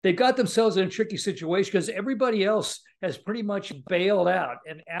they've got themselves in a tricky situation because everybody else has pretty much bailed out,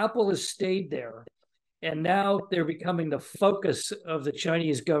 and Apple has stayed there. And now they're becoming the focus of the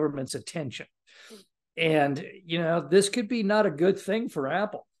Chinese government's attention. And, this could be not a good thing for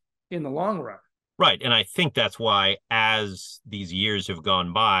Apple in the long run. Right. And I think that's why, as these years have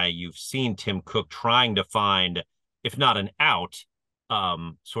gone by, you've seen Tim Cook trying to find, if not an out,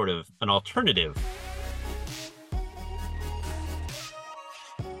 sort of an alternative.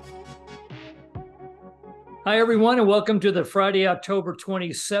 Hi, everyone, and welcome to the Friday, October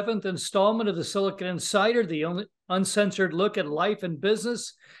 27th installment of the Silicon Insider, the uncensored look at life and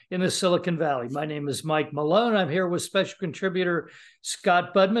business in the Silicon Valley. My name is Mike Malone. I'm here with special contributor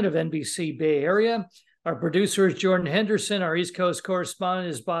Scott Budman of NBC Bay Area. Our producer is Jordan Henderson. Our East Coast correspondent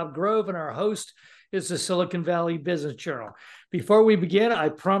is Bob Grove, and our host is the Silicon Valley Business Journal. Before we begin, I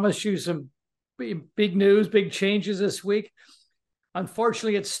promise you some big news, big changes this week.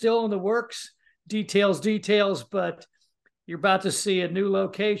 Unfortunately, it's still in the works. Details, but you're about to see a new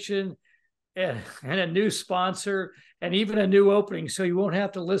location and a new sponsor and even a new opening. So you won't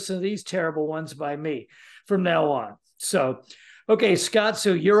have to listen to these terrible ones by me from now on. So, okay, Scott,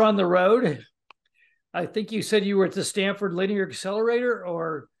 so you're on the road. I think you said you were at the Stanford Linear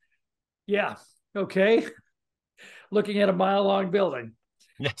Accelerator yeah. Okay. Looking at a mile-long building.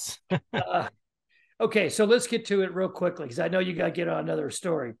 Yes. Okay, so let's get to it real quickly because I know you got to get on another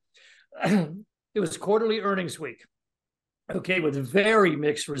story. It was quarterly earnings week, okay, with very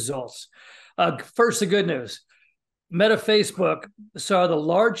mixed results. First, the good news. Meta Facebook saw the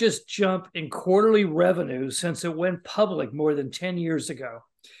largest jump in quarterly revenue since it went public more than 10 years ago,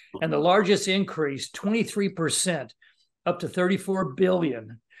 and the largest increase, 23%, up to $34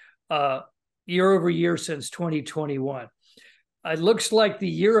 billion year over year since 2021. It looks like the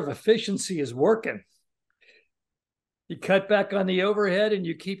year of efficiency is working. You cut back on the overhead and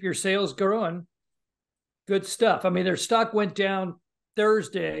you keep your sales growing. Good stuff. I mean, their stock went down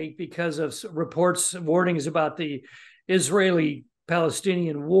Thursday because of reports, warnings about the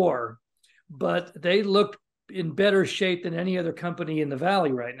Israeli-Palestinian war, but they look in better shape than any other company in the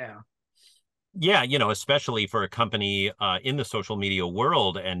Valley right now. Yeah, especially for a company in the social media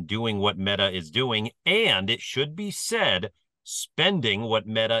world and doing what Meta is doing. And it should be said, spending what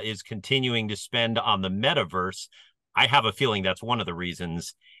Meta is continuing to spend on the metaverse. I have a feeling that's one of the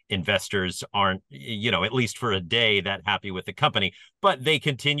reasons investors aren't, at least for a day, that happy with the company. But they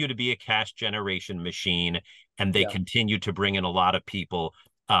continue to be a cash generation machine, and they continue to bring in a lot of people.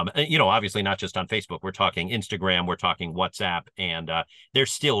 Obviously not just on Facebook. We're talking Instagram, we're talking WhatsApp, and they're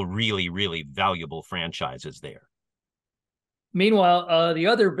still really, really valuable franchises there. Meanwhile, the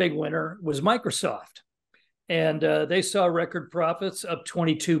other big winner was Microsoft, and they saw record profits up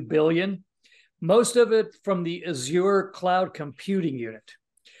 $22 billion. Most of it from the Azure cloud computing unit.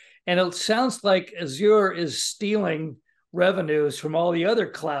 And it sounds like Azure is stealing revenues from all the other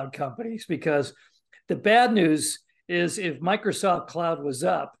cloud companies, because the bad news is if Microsoft Cloud was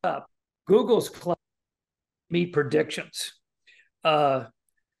up, Google's cloud meet predictions. And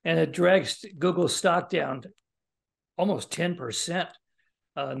it drags Google's stock down almost 10%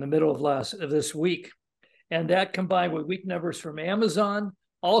 in the middle of this week. And that, combined with weak numbers from Amazon,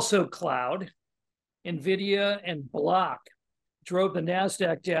 also cloud, NVIDIA, and Block, drove the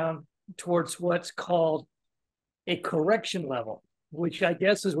NASDAQ down towards what's called a correction level, which I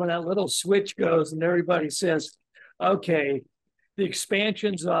guess is when that little switch goes and everybody says, okay, the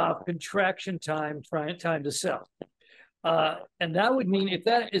expansion's off, contraction time to sell. And that would mean, if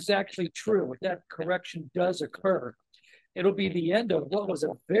that is actually true, if that correction does occur, it'll be the end of what was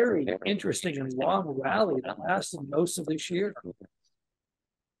a very interesting and long rally that lasted most of this year.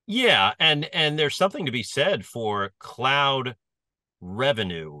 Yeah, and there's something to be said for cloud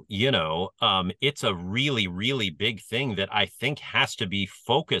revenue. It's a really, really big thing that I think has to be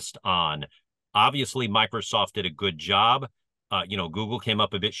focused on. Obviously, Microsoft did a good job. Google came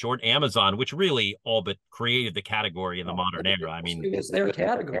up a bit short. Amazon, which really all but created the category in the modern era. I mean, it's their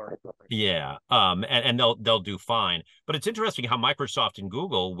category. Yeah, and they'll do fine. But it's interesting how Microsoft and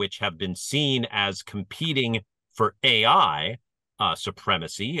Google, which have been seen as competing for AI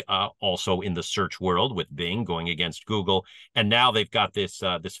supremacy, also in the search world with Bing going against Google, and now they've got this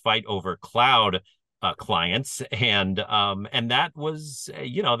fight over cloud clients, and that was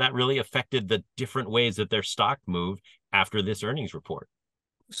that really affected the different ways that their stock moved after this earnings report.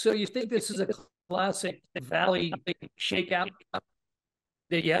 So you think this is a classic Valley shakeout?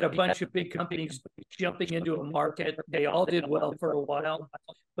 That you had a bunch of big companies jumping into a market. They all did well for a while,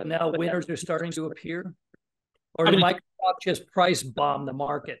 but now winners are starting to appear? Or did Microsoft just price bomb the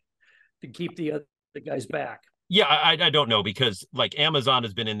market to keep the other guys back? Yeah, I don't know because like Amazon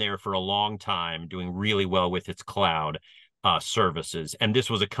has been in there for a long time doing really well with its cloud services. And this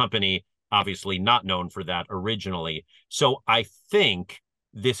was a company obviously not known for that originally. So I think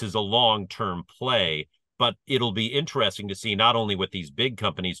this is a long-term play, but it'll be interesting to see not only what these big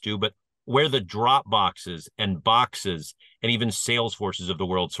companies do, but where the drop boxes and boxes and even Salesforces of the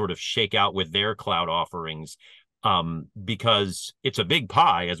world sort of shake out with their cloud offerings. Because it's a big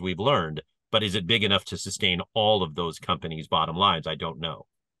pie, as we've learned, but is it big enough to sustain all of those companies' bottom lines? I don't know.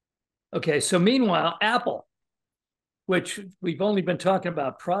 Okay, so meanwhile, Apple, which we've only been talking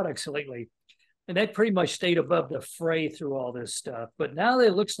about products lately, and that pretty much stayed above the fray through all this stuff. But now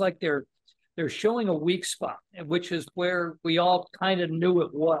it looks like they're showing a weak spot, which is where we all kind of knew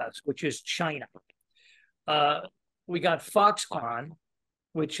it was, which is China. We got Foxconn,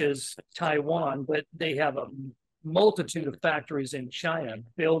 which is Taiwan, but they have a multitude of factories in China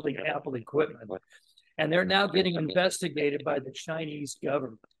building Apple equipment. And they're now getting investigated by the Chinese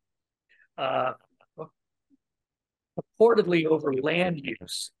government, purportedly over land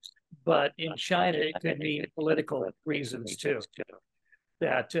use. But in China, it could mean political reasons too.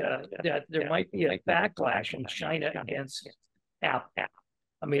 That there might be a backlash in China against Apple.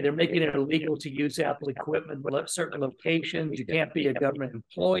 I mean, they're making it illegal to use Apple equipment at certain locations. You can't be a government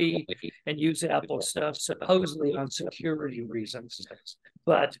employee and use Apple stuff, supposedly on security reasons.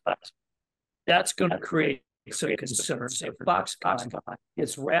 But that's going to create some concerns. If Foxconn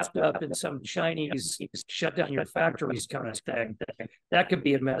gets wrapped up in some Chinese shut down your factories kind of thing, that could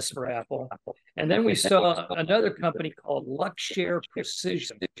be a mess for Apple. And then we saw another company called Luxshare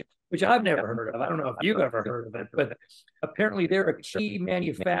Precision, which I've never heard of. I don't know if you've ever heard of it, but apparently they're a key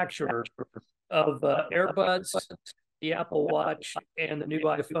manufacturer of earbuds, the Apple Watch, and the new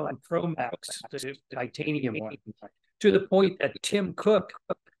iPhone Pro Max, the titanium one, to the point that Tim Cook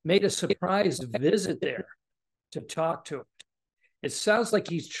made a surprise visit there to talk to him. It sounds like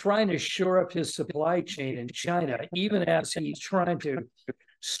he's trying to shore up his supply chain in China, even as he's trying to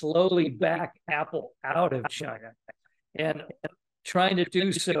slowly back Apple out of China, and trying to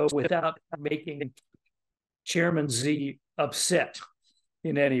do so without making Chairman Xi upset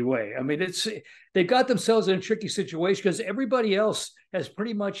in any way. I mean, they've got themselves in a tricky situation because everybody else has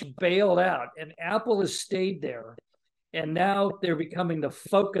pretty much bailed out, and Apple has stayed there. And now they're becoming the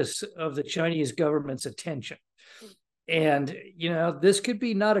focus of the Chinese government's attention. And, this could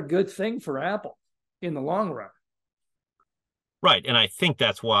be not a good thing for Apple in the long run. Right. And I think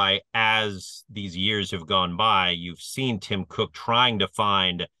that's why, as these years have gone by, you've seen Tim Cook trying to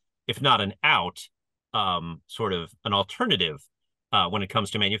find, if not an out, sort of an alternative when it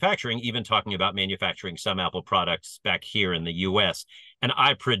comes to manufacturing, even talking about manufacturing some Apple products back here in the US. And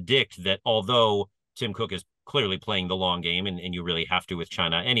I predict that although Tim Cook is clearly playing the long game, and you really have to with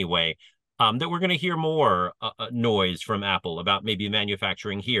China anyway, that we're going to hear more noise from Apple about maybe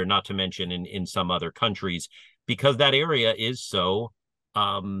manufacturing here, not to mention in some other countries, because that area is so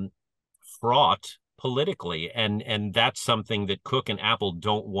fraught politically. And that's something that Cook and Apple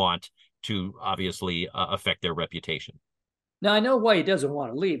don't want to obviously affect their reputation. Now, I know why he doesn't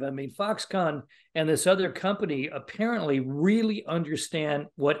want to leave. I mean, Foxconn and this other company apparently really understand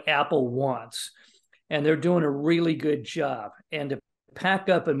what Apple wants, and they're doing a really good job. And to pack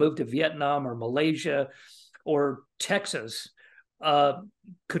up and move to Vietnam or Malaysia or Texas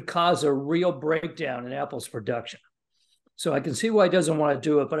could cause a real breakdown in Apple's production. So I can see why he doesn't want to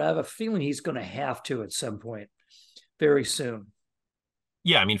do it, but I have a feeling he's going to have to at some point very soon.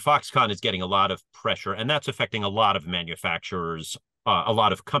 Yeah, I mean, Foxconn is getting a lot of pressure, and that's affecting a lot of manufacturers, a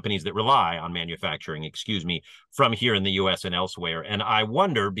lot of companies that rely on manufacturing, from here in the US and elsewhere. And I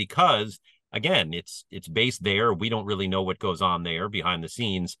wonder because, again, it's based there. We don't really know what goes on there behind the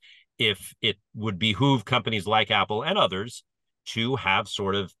scenes. If it would behoove companies like Apple and others to have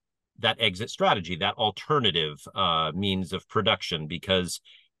sort of that exit strategy, that alternative means of production, because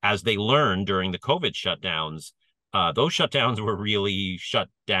as they learned during the COVID shutdowns, those shutdowns were really shut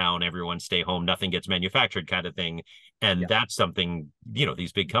down. Everyone stay home, nothing gets manufactured kind of thing. And that's something,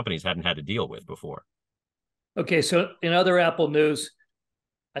 these big companies hadn't had to deal with before. Okay, so in other Apple news,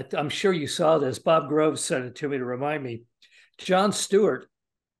 I'm sure you saw this. Bob Groves sent it to me to remind me. Jon Stewart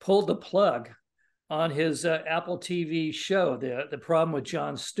pulled the plug on his Apple TV show, The Problem with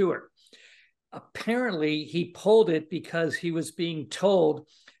Jon Stewart. Apparently, he pulled it because he was being told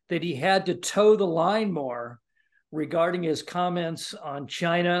that he had to toe the line more regarding his comments on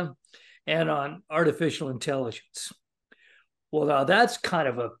China and on artificial intelligence. Well, now that's kind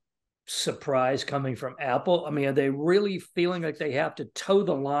of a surprise coming from Apple. I mean, are they really feeling like they have to toe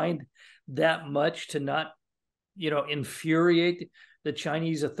the line that much to not, infuriate the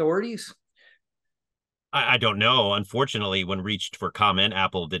Chinese authorities? I don't know. Unfortunately, when reached for comment,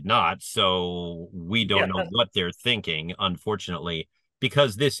 Apple did not. So we don't Yeah. know what they're thinking, unfortunately,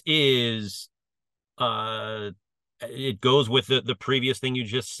 because this is it goes with the previous thing you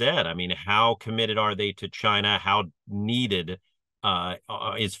just said. I mean, how committed are they to China? How needed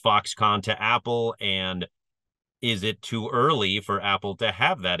is Foxconn to Apple? And is it too early for Apple to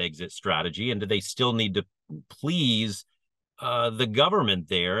have that exit strategy? And do they still need to please the government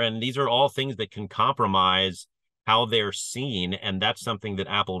there? And these are all things that can compromise how they're seen. And that's something that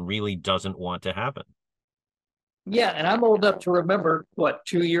Apple really doesn't want to happen. Yeah, and I'm old enough to remember, what,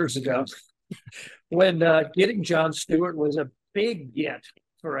 2 years ago, when getting John Stewart was a big get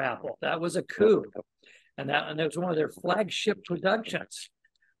for Apple. That was a coup. And it was one of their flagship productions.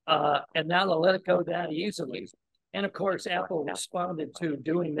 And now they'll let it go that easily. And of course, Apple responded to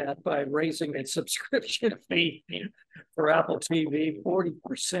doing that by raising its subscription fee for Apple TV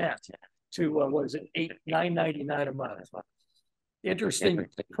 40% to what is it, $9.99 a month. Interesting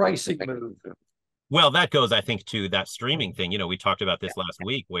pricing move. Well, that goes, I think, to that streaming thing. You know, we talked about this last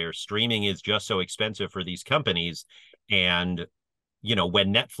week, where streaming is just so expensive for these companies. And, you know,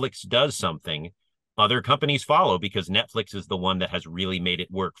 when Netflix does something, other companies follow because Netflix is the one that has really made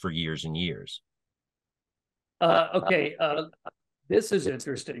it work for years and years. Okay, this is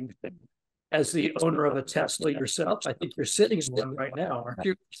interesting. As the owner of a Tesla yourself, I think you're sitting in one right now, aren't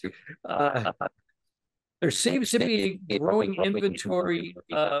you? There seems to be growing inventories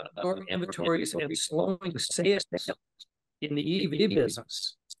and slowing sales in the EV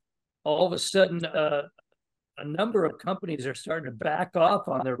business. All of a sudden, a number of companies are starting to back off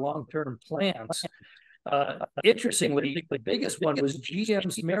on their long-term plans. Interestingly, the biggest one was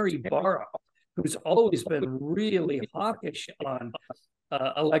GM's Mary Barra, who's always been really hawkish on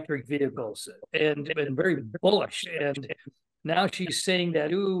electric vehicles and been very bullish. And now she's saying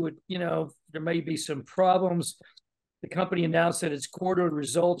that, there may be some problems. The company announced that its quarterly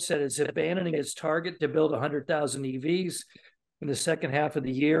results said it's abandoning its target to build 100,000 EVs in the second half of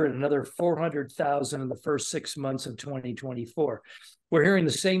the year and another 400,000 in the first 6 months of 2024. We're hearing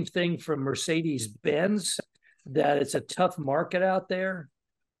the same thing from Mercedes-Benz, that it's a tough market out there.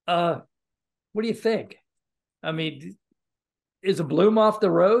 What do you think? I mean, is a bloom off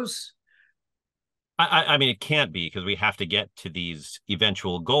the rose? I mean, it can't be, because we have to get to these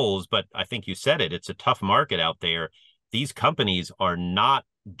eventual goals. But I think you said it. It's a tough market out there. These companies are not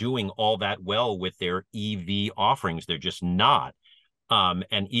doing all that well with their EV offerings. They're just not.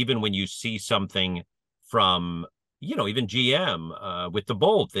 And even when you see something from, even GM with the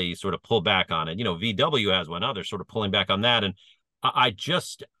Bolt, they sort of pull back on it. VW has one. They're sort of pulling back on that. And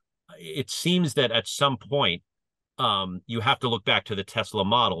it seems that at some point, you have to look back to the Tesla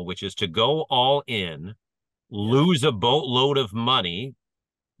model, which is to go all in, lose a boatload of money,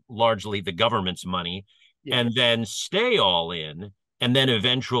 largely the government's money, and then stay all in, and then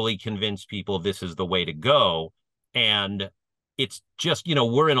eventually convince people this is the way to go. And it's just,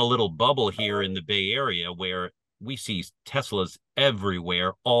 we're in a little bubble here in the Bay Area where we see Teslas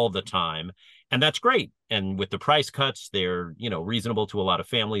everywhere all the time. And that's great. And with the price cuts, they're, reasonable to a lot of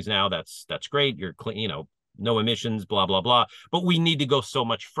families now. That's great. You're clean, no emissions, blah, blah, blah. But we need to go so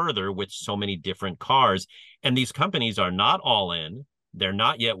much further with so many different cars. And these companies are not all in. They're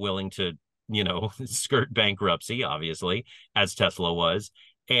not yet willing to, skirt bankruptcy, obviously, as Tesla was.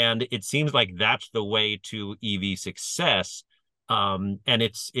 And it seems like that's the way to EV success. And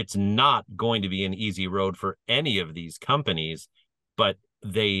it's not going to be an easy road for any of these companies. But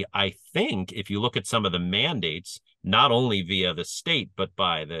I think, if you look at some of the mandates, not only via the state, but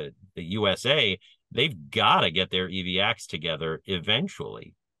by the USA, they've got to get their EV acts together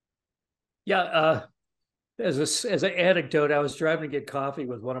eventually. Yeah. As an anecdote, I was driving to get coffee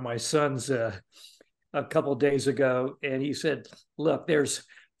with one of my sons a couple of days ago, and he said, "Look, there's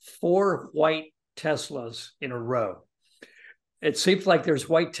 4 white Teslas in a row. It seems like there's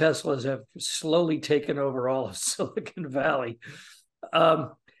white Teslas have slowly taken over all of Silicon Valley."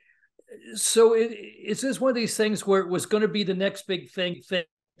 So is this one of these things where it was going to be the next big thing?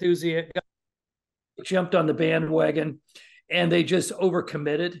 Enthusiast jumped on the bandwagon, and they just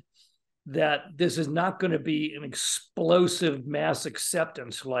overcommitted, that this is not going to be an explosive mass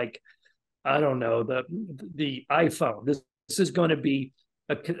acceptance like, I don't know, the iPhone. This is going to be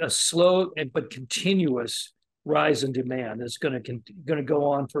a slow but continuous rise in demand. It's going to go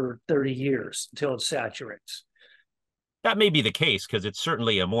on for 30 years until it saturates. That may be the case, because it's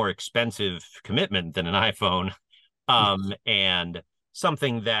certainly a more expensive commitment than an iPhone, and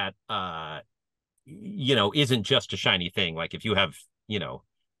something that isn't just a shiny thing. Like, if you have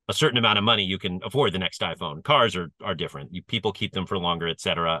a certain amount of money, you can afford the next iPhone. Cars are different. People keep them for longer,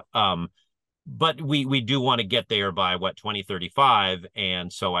 etc. but we do want to get there by what, 2035.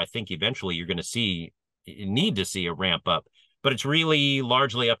 And so I think eventually you're going to need to see a ramp up, but it's really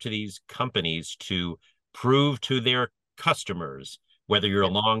largely up to these companies to prove to their customers, whether you're a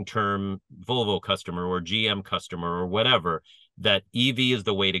long-term Volvo customer or GM customer or whatever, that EV is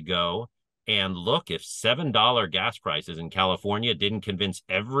the way to go. And look, if $7 gas prices in California didn't convince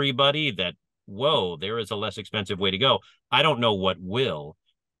everybody that, whoa, there is a less expensive way to go, I don't know what will.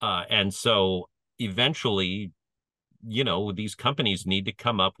 And so eventually, these companies need to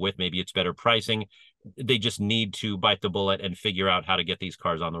come up with, maybe it's better pricing. They just need to bite the bullet and figure out how to get these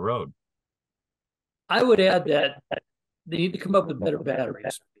cars on the road. I would add that they need to come up with better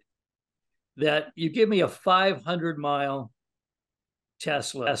batteries. That you give me a 500-mile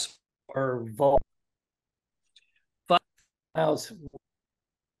Tesla or Volt, 5 miles,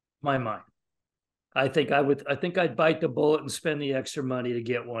 my mind. I think I'd bite the bullet and spend the extra money to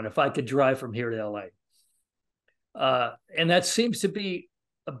get one if I could drive from here to LA. And that seems to be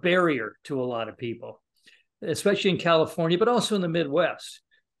a barrier to a lot of people, especially in California, but also in the Midwest,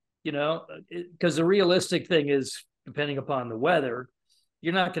 because the realistic thing is, depending upon the weather,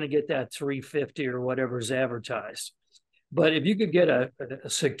 you're not going to get that 350 or whatever is advertised. But if you could get a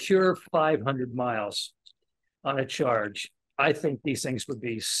secure 500 miles on a charge, I think these things would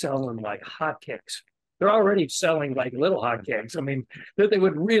be selling like hotcakes. They're already selling like little hotcakes. I mean, they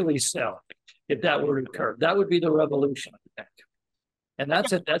would really sell if that were to occur. That would be the revolution, I think. And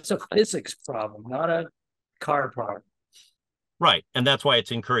that's a physics problem, not a car problem. Right. And that's why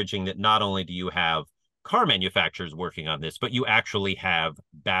it's encouraging that not only do you have car manufacturers working on this, but you actually have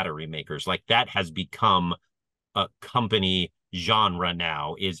battery makers. Like, that has become a company genre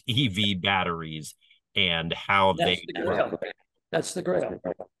now, is EV batteries and how that's the grail. That's the grail.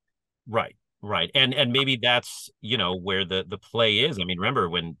 Right. Right. And maybe that's, where the play is. I mean, remember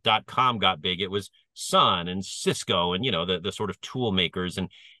when .com got big, it was Sun and Cisco and, the sort of tool makers. And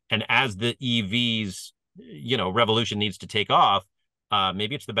as the EVs, revolution needs to take off,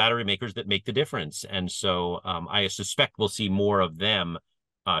 maybe it's the battery makers that make the difference. And so I suspect we'll see more of them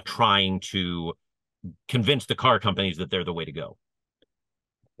trying to convince the car companies that they're the way to go.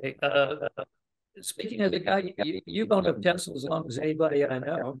 Hey, speaking of the guy, you've owned a Tesla as long as anybody I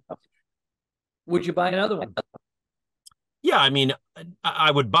know. Would you buy another one? Yeah, I mean,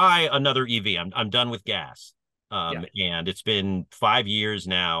 I would buy another EV. I'm done with gas. And it's been 5 years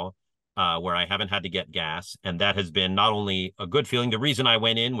now where I haven't had to get gas. And that has been not only a good feeling. The reason I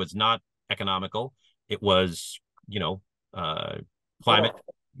went in was not economical. It was, climate.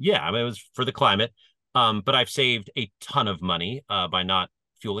 Yeah, I mean, it was for the climate. But I've saved a ton of money by not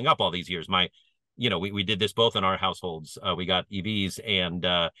fueling up all these years. We did this both in our households. We got EVs, and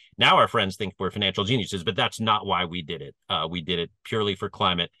now our friends think we're financial geniuses, but that's not why we did it. We did it purely for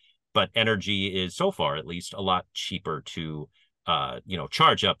climate, but energy is, so far at least, a lot cheaper to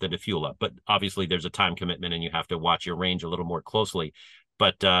charge up than to fuel up. But obviously there's a time commitment and you have to watch your range a little more closely.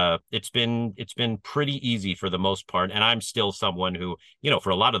 But it's been pretty easy for the most part. And I'm still someone who, for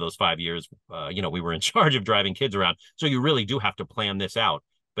a lot of those 5 years, we were in charge of driving kids around. So you really do have to plan this out,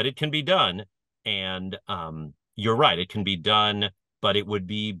 but it can be done. And you're right, it can be done, but it would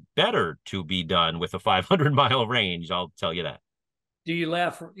be better to be done with a 500-mile range. I'll tell you that. Do you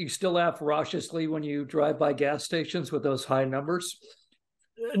laugh? You still laugh raucously when you drive by gas stations with those high numbers?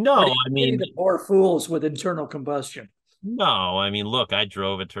 No, I mean, the poor fools with internal combustion. No, I mean, look, I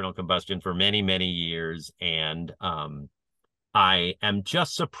drove internal combustion for many, many years, and I am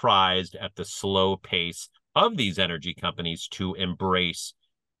just surprised at the slow pace of these energy companies to embrace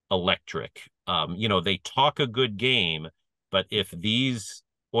electric. They talk a good game, but if these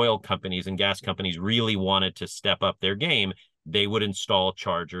oil companies and gas companies really wanted to step up their game, they would install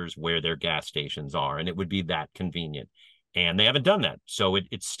chargers where their gas stations are, and it would be that convenient. And they haven't done that. So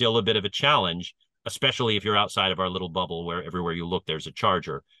it's still a bit of a challenge, especially if you're outside of our little bubble where everywhere you look, there's a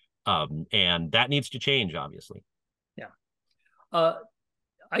charger. And that needs to change, obviously. Yeah.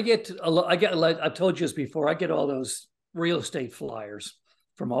 I've told you this before, I get all those real estate flyers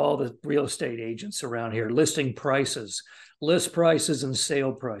from all the real estate agents around here, listing prices, list prices and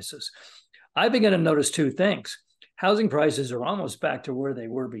sale prices. I've begun to notice two things. Housing prices are almost back to where they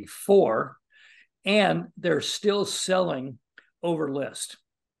were before, and they're still selling over list,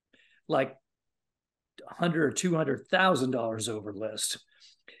 like $100,000 or $200,000 over list.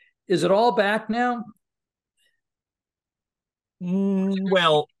 Is it all back now?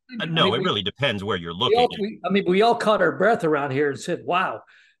 Well, no, it really depends where you're looking. We all caught our breath around here and said, wow,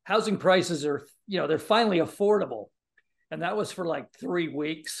 housing prices are, they're finally affordable. And that was for like 3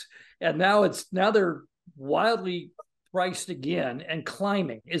 weeks. And now they're wildly priced again and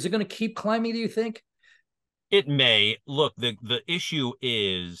climbing. Is it going to keep climbing, do you think? It may. Look, the issue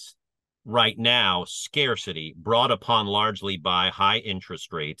is right now scarcity brought upon largely by high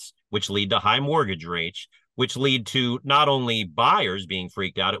interest rates, which lead to high mortgage rates, which lead to not only buyers being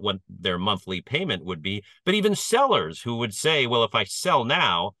freaked out at what their monthly payment would be, but even sellers who would say, well, if I sell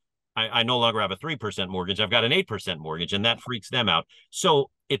now, I no longer have a 3% mortgage. I've got an 8% mortgage, and that freaks them out. So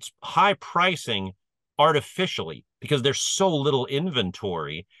it's high pricing artificially because there's so little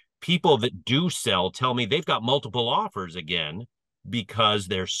inventory. People that do sell tell me they've got multiple offers again because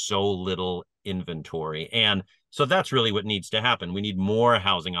there's so little inventory. And so that's really what needs to happen. We need more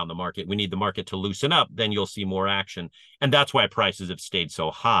housing on the market. We need the market to loosen up. Then you'll see more action. And that's why prices have stayed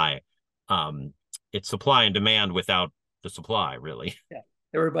so high. It's supply and demand without the supply, really. Yeah.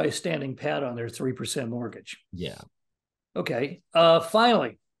 Everybody's standing pat on their 3% mortgage. Yeah. Okay.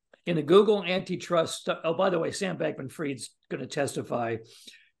 Finally, in the Google antitrust, oh, by the way, Sam Bankman-Fried's going to testify,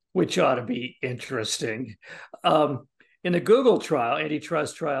 which ought to be interesting. In the Google trial,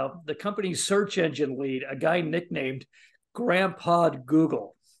 antitrust trial, the company's search engine lead, a guy nicknamed Grandpa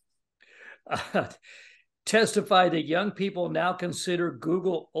Google, testified that young people now consider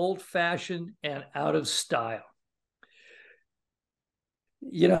Google old-fashioned and out of style.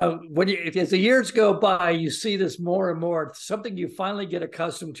 You know, as the years go by, you see this more and more. Something you finally get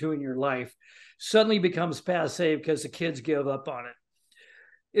accustomed to in your life suddenly becomes passé because the kids give up on it.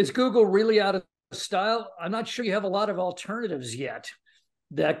 Is Google really out of style? I'm not sure you have a lot of alternatives yet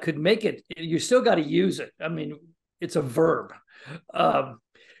that could make it. You still got to use it. I mean, it's a verb.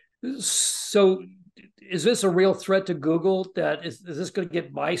 So is this a real threat to Google? That is this going to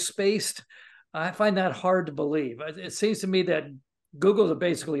get MySpaced? I find that hard to believe. It seems to me that Google's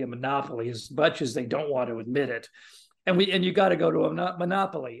basically a monopoly, as much as they don't want to admit it. And you got to go to a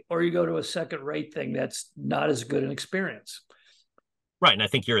monopoly, or you go to a second-rate thing that's not as good an experience. Right. And I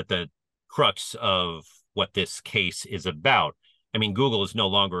think you're at the crux of what this case is about. I mean, Google is no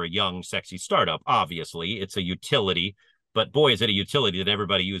longer a young, sexy startup. Obviously, it's a utility, but boy, is it a utility that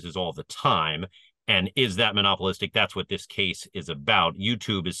everybody uses all the time. And is that monopolistic? That's what this case is about.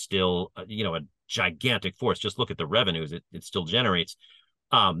 YouTube is still, a gigantic force. Just look at the revenues it still generates.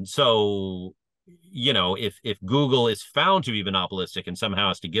 So, if Google is found to be monopolistic and somehow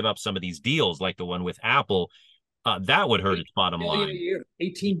has to give up some of these deals, like the one with Apple, that would hurt its bottom line. A year,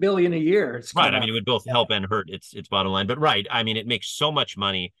 $18 billion a year. It's right. I mean, it would both help and hurt its bottom line. But right, I mean, it makes so much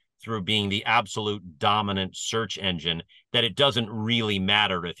money through being the absolute dominant search engine that it doesn't really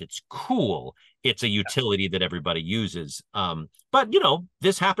matter if it's cool. It's a utility that everybody uses. But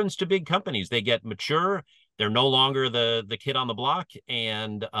this happens to big companies. They get mature. They're no longer the kid on the block.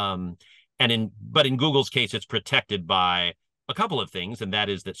 But in Google's case, it's protected by a couple of things, and that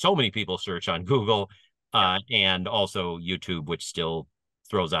is that so many people search on Google. And also YouTube, which still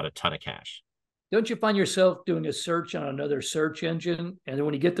throws out a ton of cash. Don't you find yourself doing a search on another search engine, and then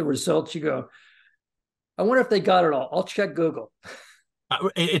when you get the results, you go, I wonder if they got it all. I'll check Google.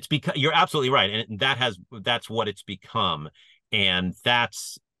 It's because you're absolutely right. And that's what it's become. And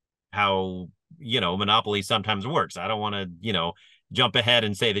that's how, monopoly sometimes works. I don't want to, jump ahead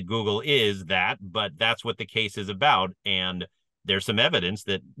and say that Google is that, but that's what the case is about. And there's some evidence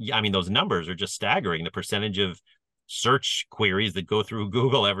that, those numbers are just staggering. The percentage of search queries that go through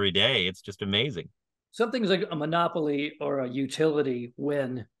Google every day, it's just amazing. Something's like a monopoly or a utility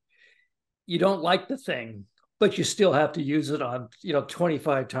when you don't like the thing, but you still have to use it on,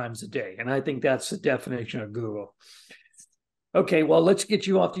 25 times a day. And I think that's the definition of Google. Okay, well, let's get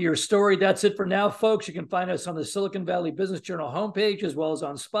you off to your story. That's it for now, folks. You can find us on the Silicon Valley Business Journal homepage, as well as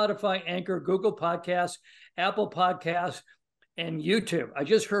on Spotify, Anchor, Google Podcasts, Apple Podcasts, and YouTube. I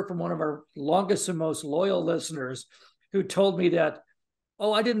just heard from one of our longest and most loyal listeners who told me that,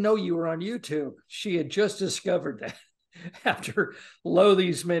 oh, I didn't know you were on YouTube. She had just discovered that after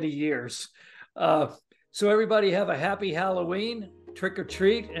these many years. So everybody have a happy Halloween, trick or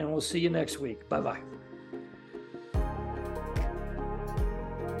treat, and we'll see you next week. Bye-bye.